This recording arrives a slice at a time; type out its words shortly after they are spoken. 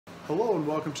Hello and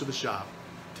welcome to the shop.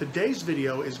 Today's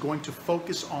video is going to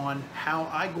focus on how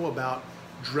I go about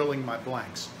drilling my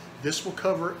blanks. This will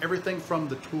cover everything from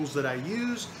the tools that I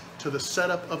use to the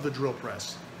setup of the drill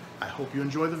press. I hope you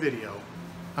enjoy the video.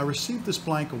 I received this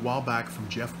blank a while back from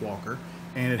Jeff Walker,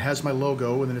 and it has my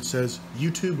logo and then it says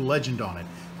YouTube Legend on it.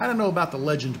 I don't know about the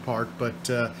legend part, but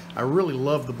I really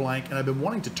love the blank and I've been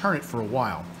wanting to turn it for a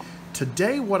while.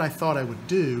 Today what I thought I would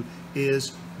do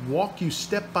is walk you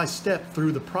step by step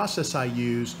through the process I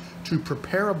use to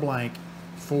prepare a blank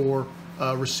for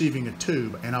receiving a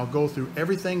tube. And I'll go through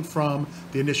everything from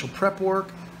the initial prep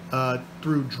work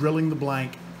through drilling the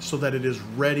blank so that it is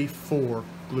ready for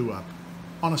glue up.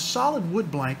 On a solid wood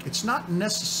blank, it's not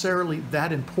necessarily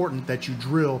that important that you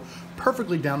drill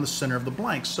perfectly down the center of the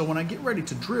blank. So when I get ready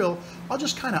to drill, I'll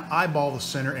just kind of eyeball the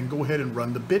center and go ahead and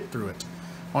run the bit through it.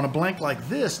 On a blank like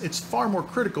this, it's far more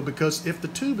critical because if the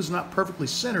tube is not perfectly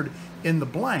centered in the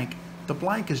blank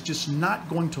is just not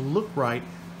going to look right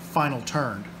final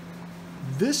turned.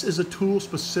 This is a tool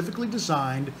specifically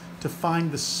designed to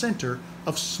find the center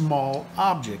of small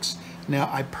objects. Now,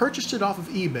 I purchased it off of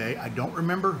eBay. I don't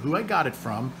remember who I got it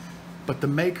from, but the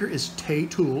maker is Tay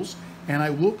Tools, and I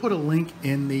will put a link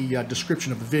in the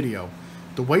description of the video.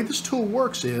 The way this tool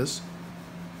works is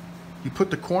you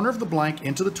put the corner of the blank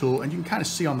into the tool, and you can kind of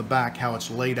see on the back how it's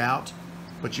laid out,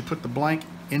 but you put the blank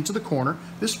into the corner.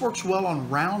 This works well on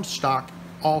round stock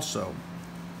also.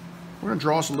 We're going to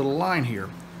draw us a little line here.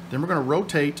 Then we're going to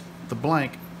rotate the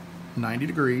blank 90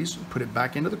 degrees, put it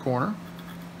back into the corner,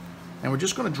 and we're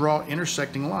just going to draw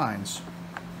intersecting lines.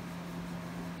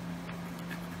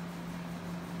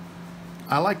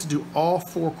 I like to do all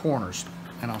four corners,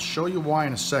 and I'll show you why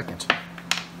in a second.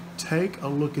 Take a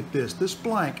look at this. This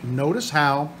blank, notice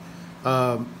how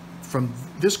from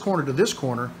this corner to this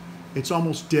corner, it's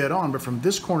almost dead on, but from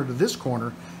this corner to this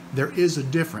corner, there is a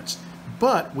difference.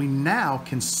 But we now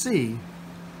can see,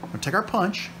 we're going to take our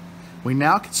punch, we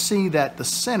now can see that the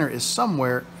center is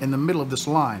somewhere in the middle of this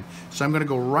line. So I'm going to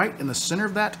go right in the center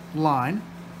of that line.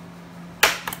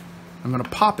 I'm going to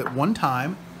pop it one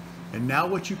time, and now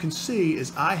what you can see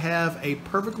is I have a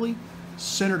perfectly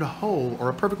centered hole or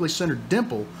a perfectly centered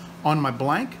dimple on my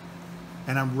blank,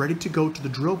 and I'm ready to go to the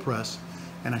drill press,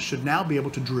 and I should now be able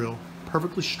to drill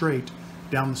perfectly straight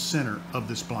down the center of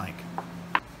this blank.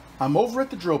 I'm over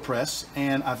at the drill press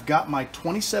and I've got my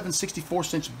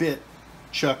 27/64" bit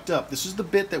chucked up. This is the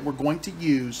bit that we're going to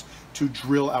use to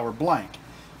drill our blank.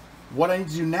 What I need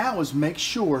to do now is make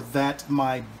sure that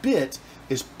my bit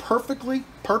is perfectly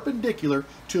perpendicular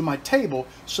to my table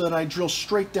so that I drill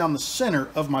straight down the center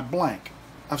of my blank.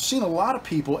 I've seen a lot of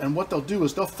people, and what they'll do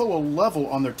is they'll throw a level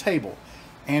on their table.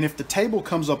 And if the table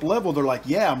comes up level, they're like,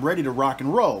 yeah, I'm ready to rock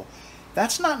and roll.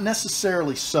 That's not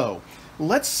necessarily so.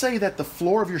 Let's say that the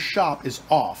floor of your shop is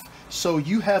off. So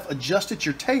you have adjusted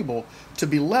your table to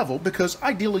be level because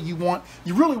ideally you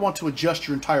really want to adjust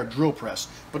your entire drill press.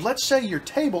 But let's say your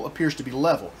table appears to be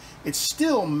level. It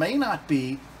still may not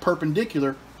be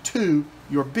perpendicular to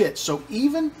your bit. So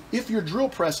even if your drill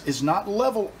press is not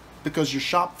level because your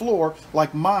shop floor,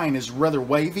 like mine, is rather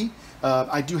wavy,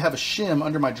 I do have a shim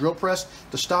under my drill press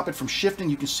to stop it from shifting.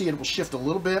 You can see it will shift a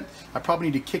little bit. I probably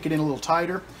need to kick it in a little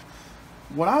tighter.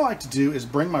 What I like to do is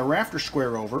bring my rafter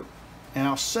square over and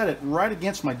I'll set it right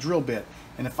against my drill bit.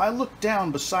 And if I look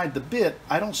down beside the bit,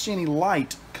 I don't see any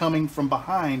light coming from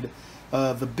behind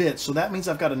the bit. So that means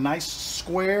I've got a nice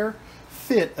square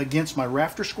fit against my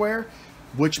rafter square,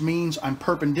 which means I'm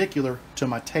perpendicular to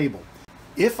my table.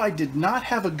 If I did not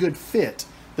have a good fit,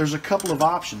 there's a couple of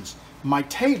options. My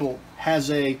table has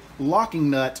a locking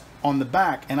nut on the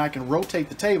back and I can rotate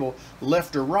the table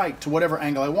left or right to whatever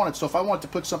angle I want it. So if I want to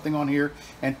put something on here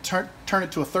and turn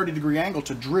it to a 30-degree angle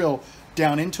to drill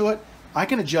down into it, I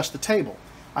can adjust the table.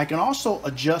 I can also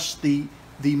adjust the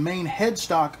main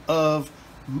headstock of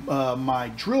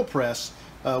my drill press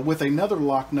with another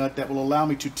lock nut that will allow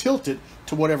me to tilt it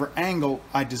to whatever angle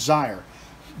I desire.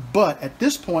 But at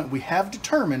this point we have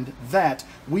determined that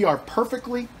we are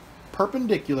perfectly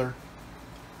perpendicular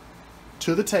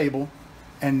to the table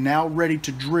and now ready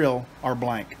to drill our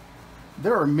blank.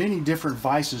 There are many different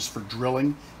vices for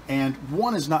drilling, and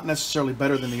one is not necessarily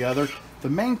better than the other. The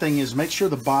main thing is make sure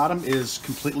the bottom is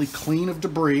completely clean of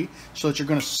debris so that you're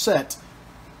going to set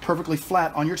perfectly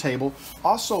flat on your table.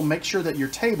 Also make sure that your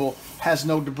table has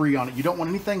no debris on it. You don't want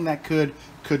anything that could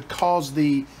cause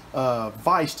the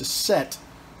vise to set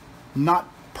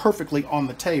not perfectly on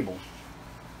the table.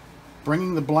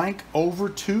 Bringing the blank over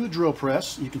to the drill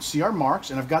press, you can see our marks,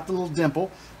 and I've got the little dimple.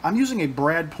 I'm using a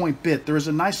brad point bit. There is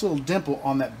a nice little dimple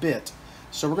on that bit.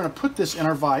 So we're going to put this in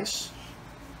our vise.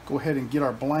 Go ahead and get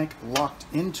our blank locked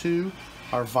into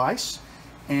our vise.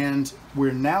 And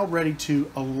we're now ready to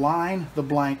align the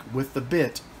blank with the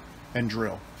bit and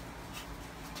drill.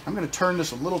 I'm going to turn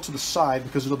this a little to the side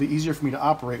because it'll be easier for me to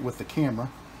operate with the camera.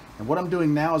 And what I'm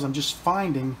doing now is I'm just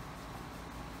finding,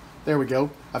 there we go,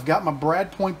 I've got my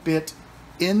brad point bit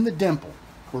in the dimple.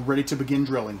 We're ready to begin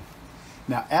drilling.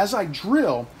 Now as I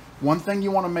drill, one thing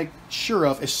you want to make sure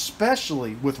of,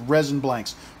 especially with resin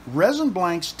blanks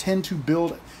tend to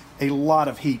build a lot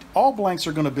of heat. All blanks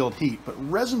are going to build heat, but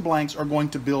resin blanks are going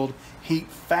to build heat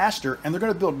faster, and they're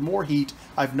going to build more heat,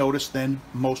 I've noticed, than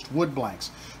most wood blanks.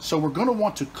 So we're going to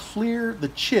want to clear the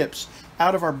chips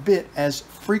out of our bit as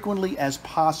frequently as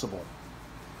possible.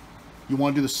 You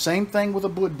want to do the same thing with a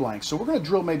wood blank. So we're going to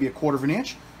drill maybe 1/4 of an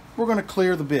inch. We're going to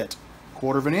clear the bit.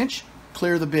 1/4 of an inch,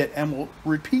 clear the bit, and we'll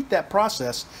repeat that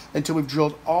process until we've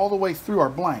drilled all the way through our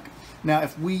blank. Now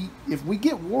if we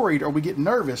get worried or we get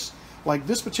nervous, like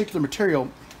this particular material,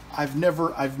 I've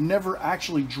never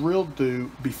actually drilled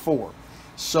through before.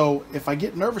 So if I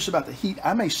get nervous about the heat,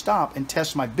 I may stop and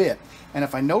test my bit. And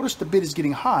if I notice the bit is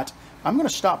getting hot, I'm going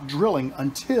to stop drilling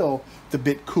until the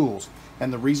bit cools.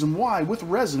 And the reason why, with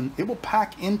resin, it will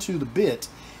pack into the bit,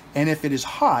 and if it is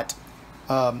hot,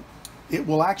 it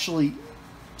will actually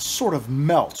sort of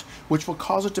melt, which will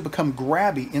cause it to become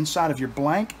grabby inside of your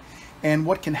blank. And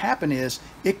what can happen is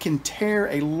it can tear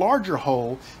a larger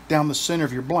hole down the center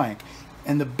of your blank.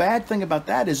 And the bad thing about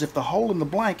that is if the hole in the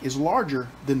blank is larger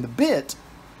than the bit,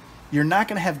 you're not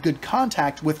going to have good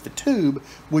contact with the tube,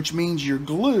 which means your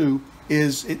glue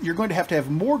you're going to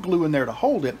have more glue in there to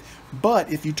hold it.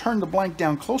 But if you turn the blank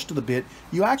down close to the bit,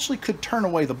 you actually could turn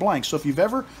away the blank. So if you've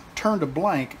ever turned a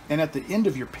blank and at the end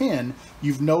of your pin,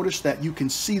 you've noticed that you can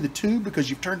see the tube because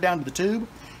you've turned down to the tube,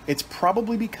 it's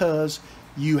probably because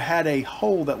you had a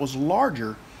hole that was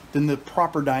larger than the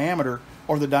proper diameter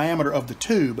or the diameter of the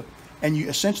tube, and you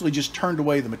essentially just turned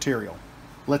away the material.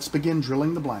 Let's begin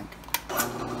drilling the blank.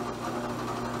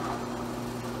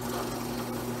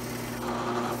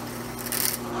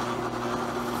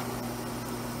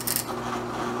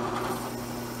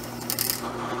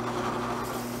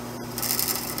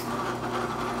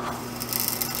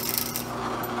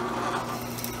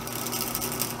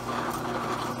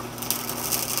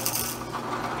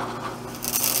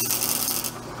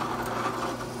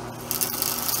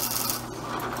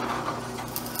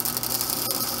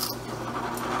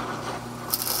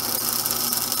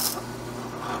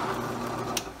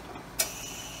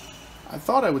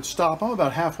 I thought I would stop. I'm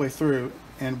about halfway through,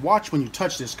 and watch when you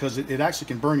touch this because it actually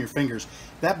can burn your fingers.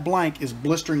 That blank is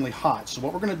blisteringly hot. So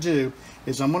what we're going to do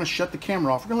is I'm going to shut the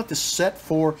camera off. We're going to let this set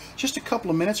for just a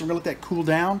couple of minutes. We're going to let that cool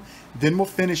down. Then we'll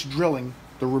finish drilling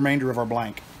the remainder of our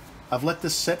blank. I've let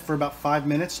this set for about 5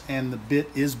 minutes, and the bit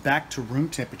is back to room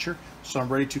temperature. So I'm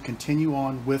ready to continue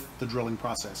on with the drilling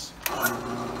process.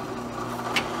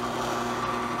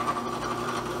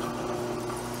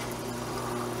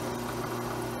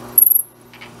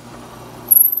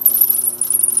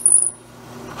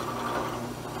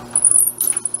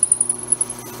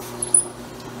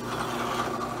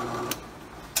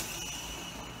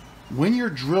 When you're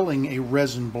drilling a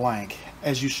resin blank,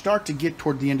 as you start to get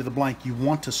toward the end of the blank, you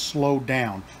want to slow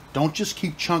down. Don't just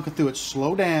keep chunking through it.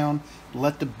 Slow down,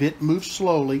 let the bit move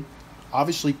slowly,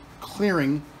 obviously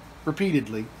clearing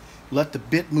repeatedly. Let the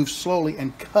bit move slowly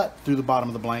and cut through the bottom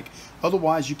of the blank.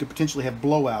 Otherwise, you could potentially have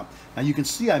blowout. Now you can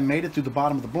see I made it through the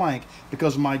bottom of the blank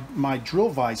because my drill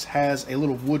vise has a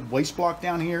little wood waste block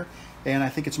down here, and I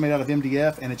think it's made out of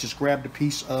MDF, and it just grabbed a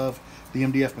piece of the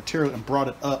MDF material and brought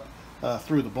it up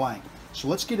through the blank. So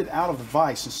let's get it out of the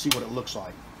vise and see what it looks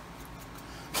like.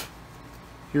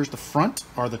 Here's the front,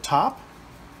 or the top.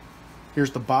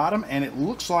 Here's the bottom, and it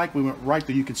looks like we went right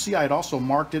there. You can see I had also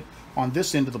marked it on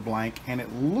this end of the blank, and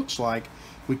it looks like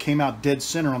we came out dead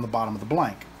center on the bottom of the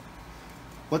blank.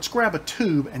 Let's grab a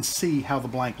tube and see how the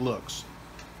blank looks.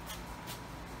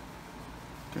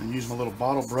 I'm going to use my little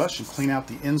bottle brush and clean out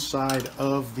the inside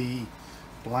of the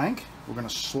blank. We're going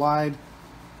to slide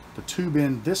the tube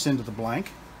in this end of the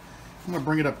blank. I'm going to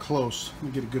bring it up close. Let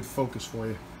me get a good focus for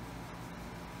you.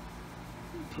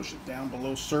 Push it down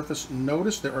below surface.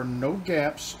 Notice there are no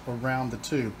gaps around the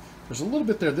tube. There's a little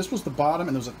bit there. This was the bottom,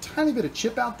 and there was a tiny bit of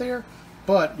chip out there,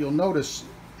 but you'll notice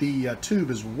the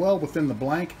tube is well within the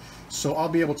blank, so I'll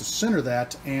be able to center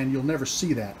that, and you'll never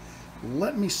see that.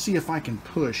 Let me see if I can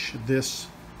push this.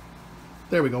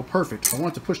 There we go. Perfect. I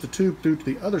want to push the tube through to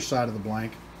the other side of the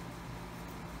blank,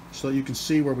 so you can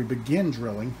see where we begin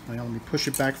drilling. Now, let me push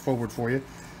it back forward for you.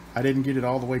 I didn't get it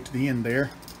all the way to the end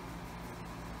there.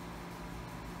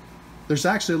 There's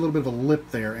actually a little bit of a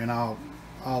lip there, and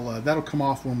that'll come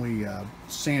off when we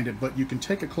sand it, but you can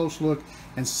take a close look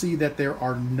and see that there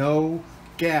are no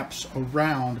gaps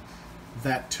around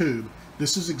that tube.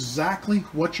 This is exactly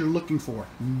what you're looking for,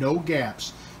 no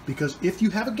gaps. Because if you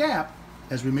have a gap,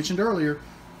 as we mentioned earlier,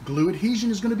 glue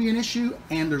adhesion is going to be an issue,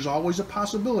 and there's always a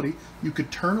possibility you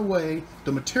could turn away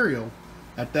the material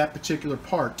at that particular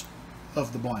part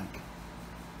of the blank.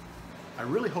 I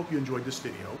really hope you enjoyed this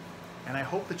video, and I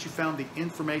hope that you found the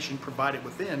information provided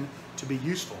within to be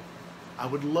useful. I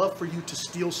would love for you to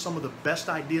steal some of the best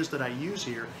ideas that I use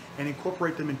here and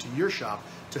incorporate them into your shop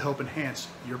to help enhance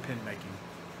your pen making.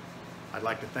 I'd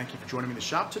like to thank you for joining me in the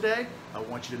shop today. I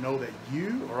want you to know that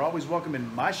you are always welcome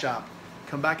in my shop.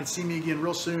 Come back and see me again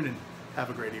real soon, and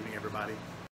have a great evening, everybody.